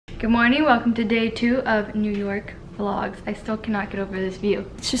Good morning, welcome to day 2 of New York vlogs. I still cannot get over this view.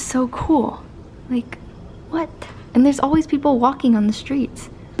 It's just so cool. Like, what? And there's always people walking on the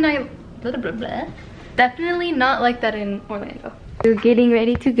streets. And blah, blah, blah. Definitely not like that in Orlando. We're getting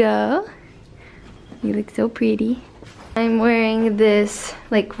ready to go. You look so pretty. I'm wearing this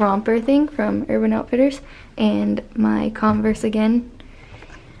like romper thing from Urban Outfitters and my Converse again.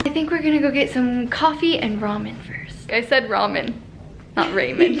 I think we're gonna go get some coffee and ramen first. I said ramen, not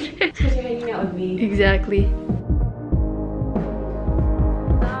Raymond. Because you're hanging out with me. Exactly.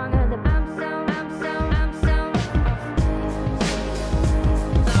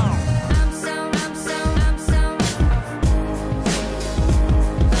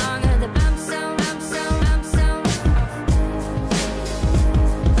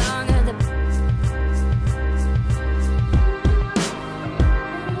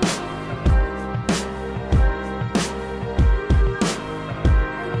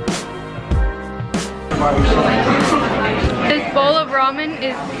 This bowl of ramen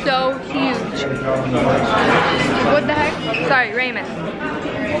is so huge. What the heck? Sorry, Raymond.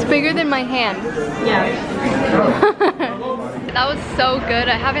 It's bigger than my hand. Yeah. That was so good.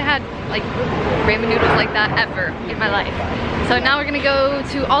 I haven't had like ramen noodles like that ever in my life. So now we're gonna go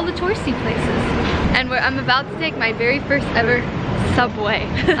to all the touristy places. And I'm about to take my very first ever subway.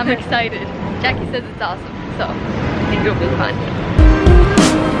 I'm excited. Jackie says it's awesome, so I think it'll be fun.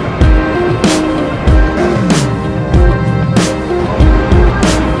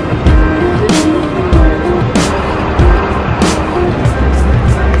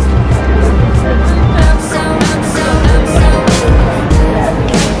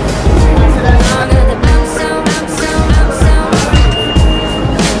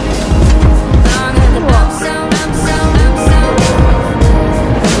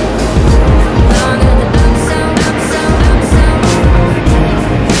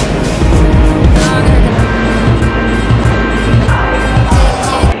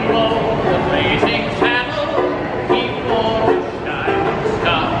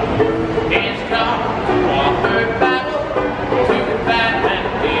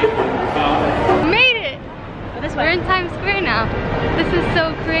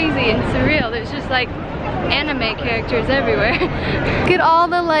 And surreal. There's just like anime characters everywhere. Look at all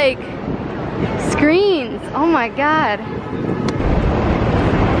the like screens. Oh my god.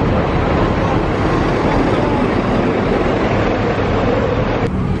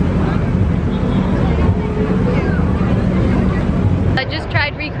 I just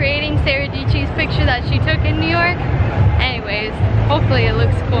tried recreating Sarah Dietschy's picture that she took in New York. Anyways, hopefully it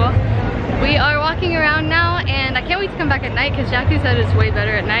looks cool. We are walking around now and I can't wait to come back at night because Jackie said it's way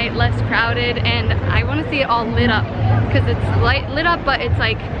better at night, less crowded, and I want to see it all lit up because it's lit up, but it's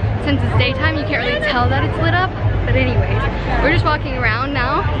like, since it's daytime you can't really tell that it's lit up. But anyways, we're just walking around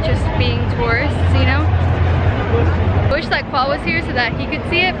now, just being tourists, you know. I wish that Khoa was here so that he could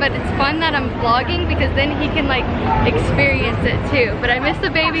see it, but it's fun that I'm vlogging because then he can like experience it too. But I miss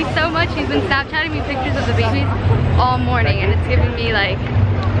the baby so much. He's been Snapchatting me pictures of the babies all morning and it's giving me like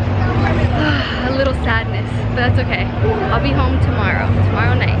a little sadness, but that's okay. I'll be home tomorrow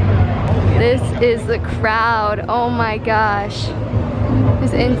night. This is the crowd. Oh my gosh.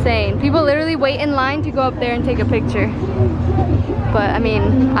 It's insane. People literally wait in line to go up there and take a picture. But I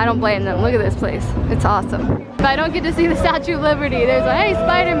mean, I don't blame them. Look at this place. It's awesome. If I don't get to see the Statue of Liberty, there's a, hey,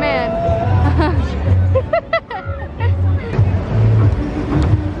 Spider-Man.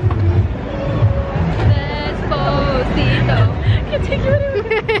 Can't take you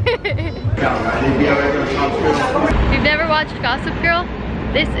anywhere. If you've never watched Gossip Girl,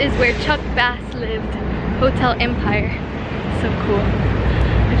 this is where Chuck Bass lived. Hotel Empire. So cool.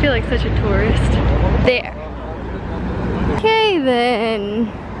 I feel like such a tourist. There. Okay then,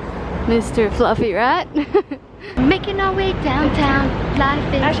 Mr. Fluffy Rat. Making our way downtown.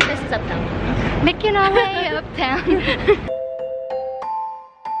 Life is... Actually, this is uptown. Making our way uptown.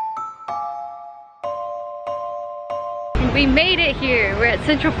 We made it here. We're at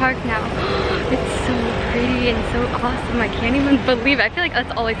Central Park now. It's so pretty and so awesome. I can't even believe it. I feel like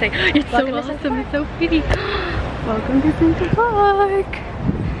that's all I say. It's so awesome. It's so pretty. Welcome to Central Park.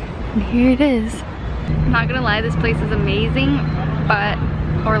 And here it is. I'm not gonna lie, this place is amazing, but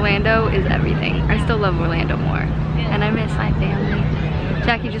Orlando is everything. I still love Orlando more. And I miss my family.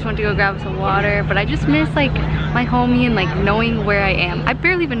 Jackie just went to go grab some water, but I just miss like my homie and like knowing where I am. I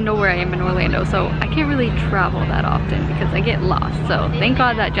barely even know where I am in Orlando, so I can't really travel that often because I get lost. So thank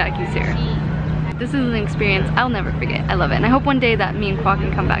God that Jackie's here. This is an experience I'll never forget. I love it. And I hope one day that me and Khoa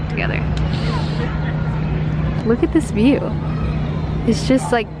can come back together. Look at this view. It's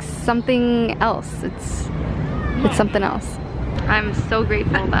just like something else. It's something else. I'm so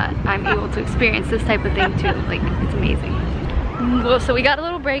grateful that I'm able to experience this type of thing too. Like, it's amazing. Well, so we got a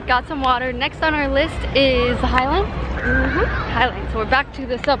little break, got some water. Next on our list is the Highline. Highline. So we're back to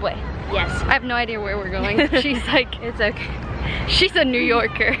the subway. Yes. I have no idea where we're going. She's like, it's okay. She's a New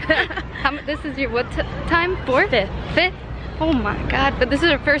Yorker. This is your what time? Fourth? Fifth? Oh my god. But this is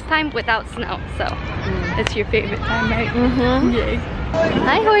our first time without snow, so it's your favorite time, right? Yay.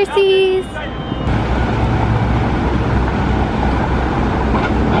 Hi, horsies.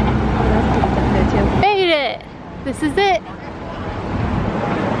 Made it. This is it.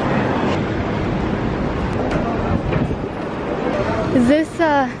 Is this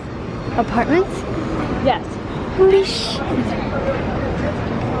apartments? Yes. Holy shit.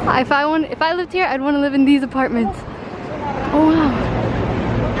 If I lived here, I'd want to live in these apartments. Oh wow.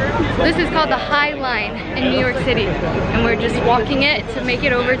 This is called the High Line in New York City, and we're just walking it to make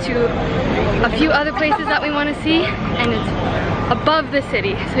it over to a few other places that we want to see, and it's above the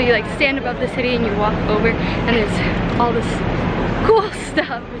city. So you like stand above the city and you walk over, and there's all this cool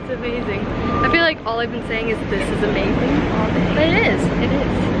stuff. It's amazing. I feel like all I've been saying is this is amazing all day. But it is. It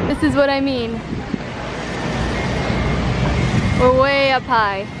is. This is what I mean. We're way up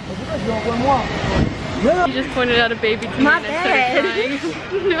high. You just pointed out a baby to me and I started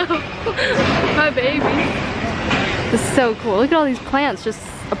crying. No, my baby. This is so cool. Look at all these plants just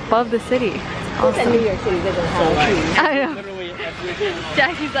above the city. It's awesome. New York City doesn't have trees. I know.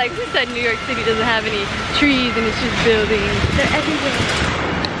 Jackie's like, who said New York City doesn't have any trees and it's just buildings? They're everywhere.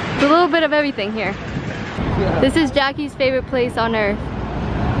 There's a little bit of everything here. This is Jackie's favorite place on earth.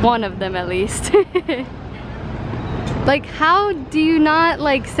 One of them at least. Like, how do you not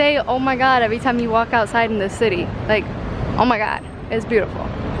like say, oh my god, every time you walk outside in this city? Like, oh my god, it's beautiful.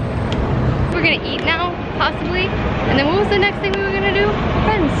 We're gonna eat now, possibly. And then what was the next thing we were gonna do?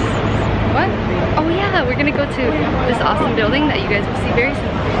 Friends. What? Oh yeah, we're gonna go to this awesome building that you guys will see very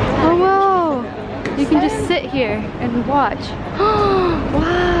soon. Oh wow, you can just sit here and watch.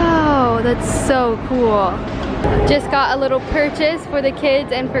 Wow, that's so cool. Just got a little purchase for the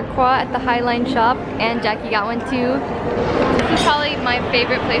kids and for Khoa at the Highline shop, and Jackie got one too. This is probably my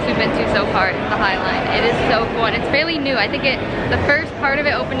favorite place we've been to so far, is the Highline. It is so cool, and it's fairly new. I think the first part of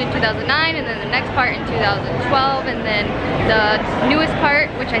it opened in 2009, and then the next part in 2012, and then the newest part,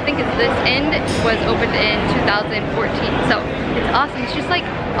 which I think is this end, was opened in 2014. So it's awesome. It's just like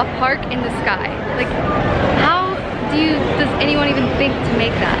a park in the sky. Like, how does anyone even think to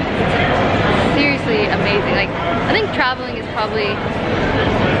make that? It's seriously amazing. Like, I think traveling is probably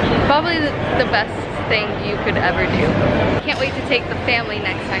the best thing you could ever do. Can't wait to take the family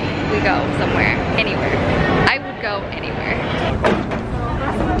next time we go somewhere, anywhere. I would go anywhere.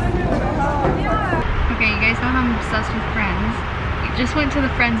 Okay, you guys know I'm obsessed with Friends. We just went to the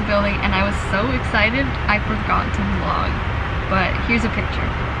Friends building and I was so excited I forgot to vlog. But here's a picture.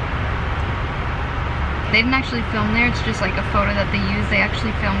 They didn't actually film there, it's just like a photo that they used. They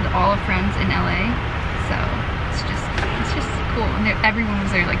actually filmed all of Friends in LA. So it's just cool. And everyone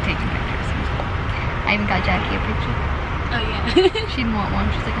was there like taking pictures. It was cool. I even got Jackie a picture. Oh yeah. She didn't want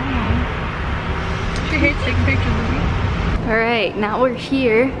one. She's like, I don't want one. She hates taking pictures of me. Alright, now we're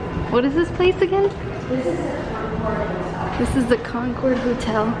here. What is this place again? This is the Concord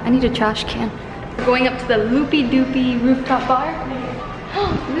Hotel. I need a trash can. We're going up to the Loopy Doopy rooftop bar.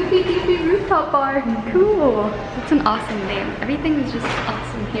 Loopy Doopy rooftop bar. Cool. That's an awesome name. Everything is just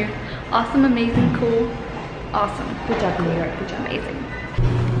awesome here. Awesome, amazing, cool. Awesome. Good job, New York. Good job. Amazing.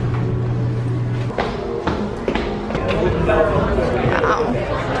 Wow.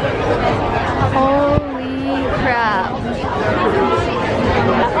 Holy crap.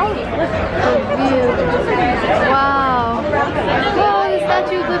 The view. Wow. Oh, the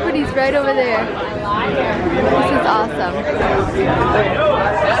Statue of Liberty's right over there. This is awesome.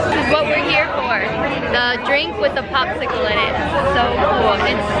 This is what we're here for. The drink with the popsicle in it. It's so cool.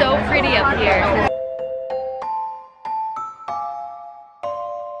 And it's so pretty up here.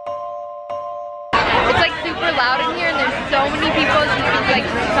 It's like super loud in here and there's so many people. It's like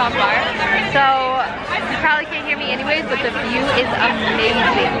rooftop bar. So you probably can't hear me anyways, but the view is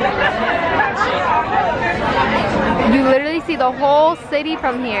amazing. You literally see the whole city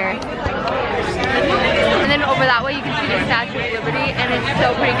from here. And then over that way you can see the Statue of Liberty, and it's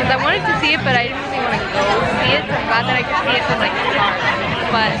so pretty because I wanted to see it but I didn't really want to go see it, so I'm glad that I could see it from like afar.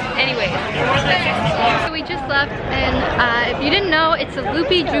 But anyways, so we just left, and if you didn't know, it's a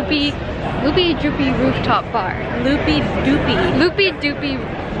Loopy Doopy rooftop bar. Loopy Doopy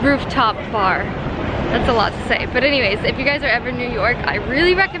rooftop bar. That's a lot to say. But anyways, if you guys are ever in New York, I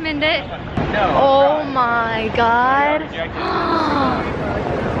really recommend it. Oh my god.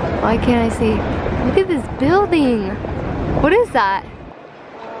 Why can't I see? Look at this building. What is that?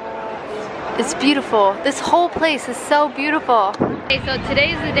 It's beautiful. This whole place is so beautiful. Okay, so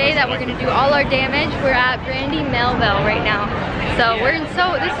today's the day that we're gonna do all our damage. We're at Brandy Melville right now. So we're in this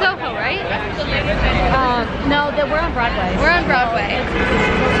is Soho, right? No, we're on Broadway. We're on Broadway.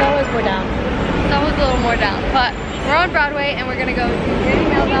 Soho's more down. Soho's a little more down, but we're on Broadway and we're gonna go to Brandy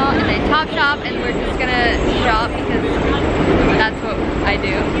Melville and then Topshop, and we're just gonna shop because that's what I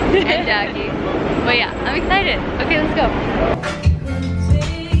do, and Jackie. But yeah, I'm excited. Okay, let's go.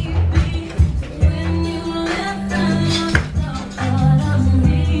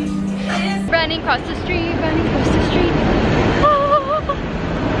 Running across the street, running across the street. Oh.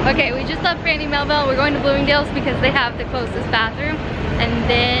 Okay, we just left Brandy Melville. We're going to Bloomingdale's because they have the closest bathroom. And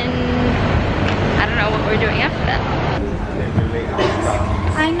then, I don't know what we're doing after that.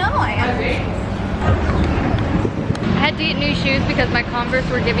 I know I am. I had to get new shoes because my Converse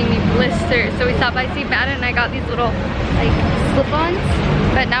were giving me blisters. So we stopped by Steve Madden and I got these little like slip-ons.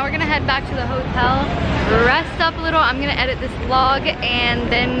 But now we're gonna head back to the hotel, rest up a little. I'm gonna edit this vlog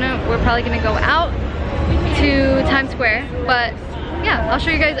and then we're probably gonna go out to Times Square. But yeah, I'll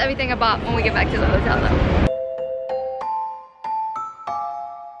show you guys everything I bought when we get back to the hotel though.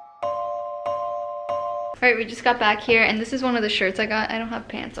 Alright, we just got back here and this is one of the shirts I got. I don't have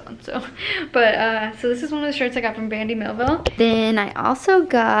pants on, so so this is one of the shirts I got from Brandy Melville. Then I also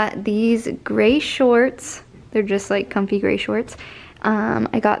got these gray shorts. They're just like comfy gray shorts.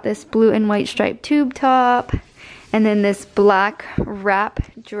 I got this blue and white striped tube top and then this black wrap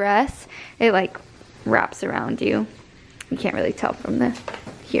dress. It like wraps around you. You can't really tell from the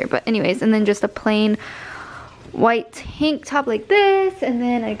here, but anyways, and then just a plain white tank top like this, and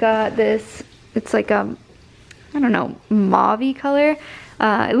then I got this, it's like I don't know, mauve-y color.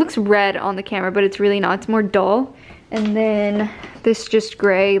 It looks red on the camera, but it's really not. It's more dull. And then this just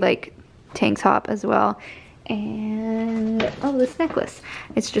gray like tank top as well. And oh, this necklace.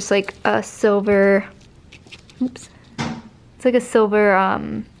 It's just like a silver, oops. It's like a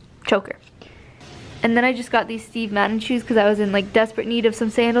silver choker. And then I just got these Steve Madden shoes because I was in like desperate need of some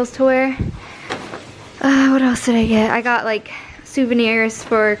sandals to wear. What else did I get? I got like souvenirs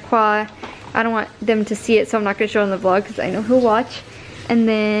for Khoa. I don't want them to see it, so I'm not gonna show them the vlog because I know who'll watch. And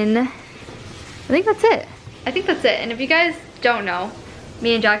then I think that's it. I think that's it. And if you guys don't know,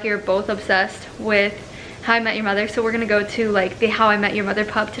 me and Jackie are both obsessed with How I Met Your Mother, so we're gonna go to like the How I Met Your Mother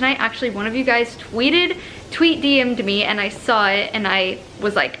pub tonight. Actually, one of you guys tweet DM'd me and I saw it and I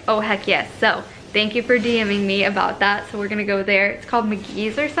was like, oh heck yes. So thank you for DMing me about that. So we're gonna go there. It's called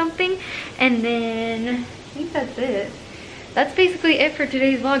McGee's or something. And then I think that's it. That's basically it for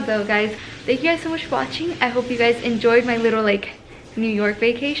today's vlog though, guys. Thank you guys so much for watching. I hope you guys enjoyed my little like New York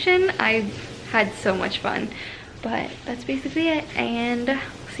vacation. I had so much fun. But that's basically it, and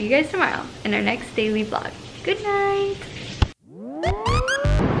see you guys tomorrow in our next daily vlog. Good night.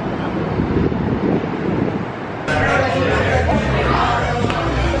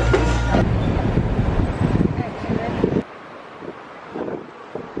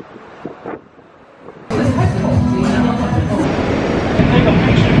 Take a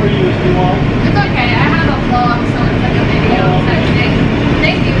picture for you if you want.